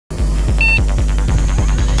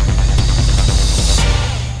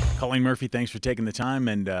Colleen Murphy, thanks for taking the time,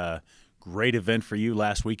 and great event for you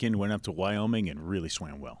last weekend. Went up to Wyoming and really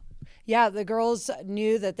swam well. Yeah, the girls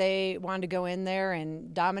knew that they wanted to go in there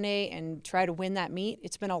and dominate and try to win that meet.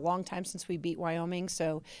 It's been a long time since we beat Wyoming,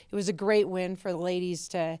 so it was a great win for the ladies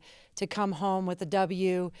to come home with a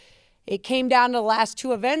W. It came down to the last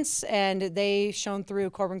two events, and they shone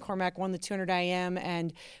through. Corbin Cormack won the 200 IM,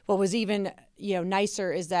 and what was even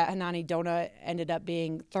nicer is that Hanani Dona ended up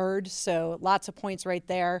being third, so lots of points right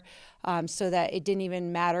there, so that it didn't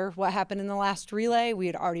even matter what happened in the last relay. We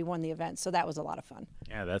had already won the event, so that was a lot of fun.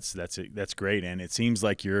 Yeah, that's great, and it seems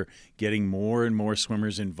like you're getting more and more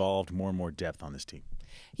swimmers involved, more and more depth on this team.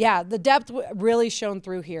 Yeah, the depth really shone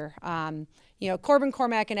through here. Corbin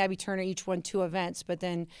Cormack and Abby Turner each won 2 events, but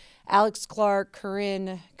then Alex Clark,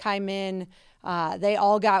 Corinne, Kai Min, they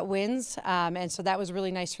all got wins, and so that was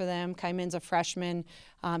really nice for them. Kai Min's a freshman,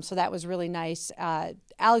 so that was really nice.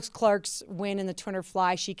 Alex Clark's win in the 200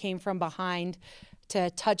 fly, she came from behind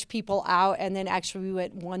to touch people out, and then actually we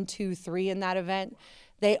went 1, 2, 3 in that event.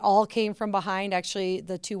 They all came from behind. Actually,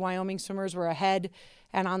 the 2 Wyoming swimmers were ahead,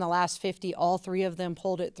 and on the last 50, all 3 of them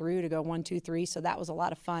pulled it through to go 1, 2, 3, so that was a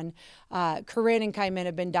lot of fun. Corinne and Kai Min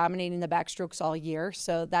have been dominating the backstrokes all year,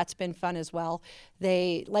 so that's been fun as well.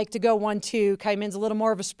 They like to go 1, 2. Kai Min's a little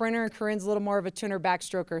more of a sprinter, and Corinne's a little more of a 200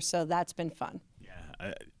 backstroker, so that's been fun.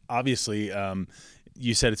 Yeah, obviously,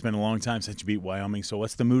 you said it's been a long time since you beat Wyoming, so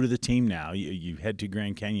what's the mood of the team now? You head to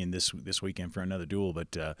Grand Canyon this weekend for another duel,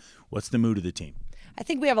 but what's the mood of the team? I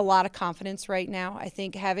think we have a lot of confidence right now. I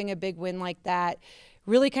think having a big win like that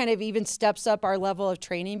really kind of even steps up our level of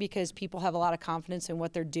training because people have a lot of confidence in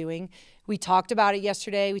what they're doing. We talked about it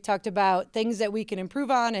yesterday. We talked about things that we can improve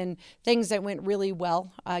on and things that went really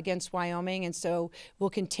well against Wyoming, and so we'll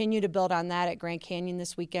continue to build on that at Grand Canyon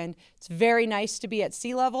this weekend. It's very nice to be at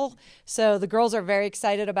sea level, so the girls are very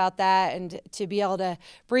excited about that and to be able to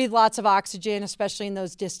breathe lots of oxygen, especially in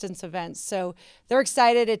those distance events. So they're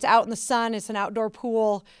excited. It's out in the sun. It's an outdoor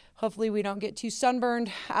pool. Hopefully we don't get too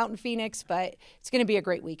sunburned out in Phoenix, but it's going to be a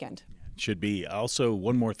great weekend. It should be. Also,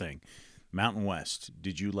 one more thing. Mountain West,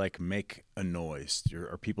 did you make a noise?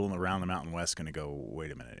 Are people around the Mountain West going to go,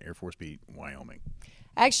 wait a minute, Air Force beat Wyoming?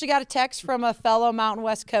 I actually got a text from a fellow Mountain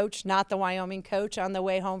West coach, not the Wyoming coach, on the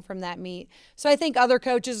way home from that meet. So I think other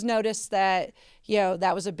coaches noticed that,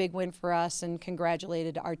 that was a big win for us and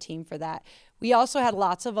congratulated our team for that. We also had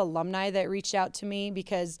lots of alumni that reached out to me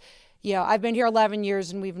because I've been here 11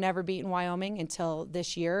 years and we've never beaten Wyoming until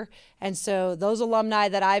this year. And so those alumni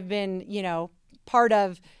that I've been, part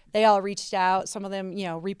of, they all reached out. Some of them,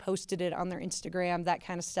 reposted it on their Instagram, that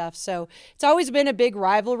kind of stuff. So it's always been a big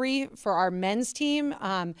rivalry for our men's team.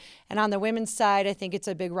 And on the women's side, I think it's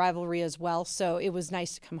a big rivalry as well. So it was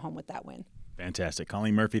nice to come home with that win. Fantastic.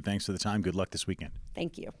 Colleen Murphy, thanks for the time. Good luck this weekend.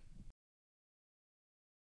 Thank you.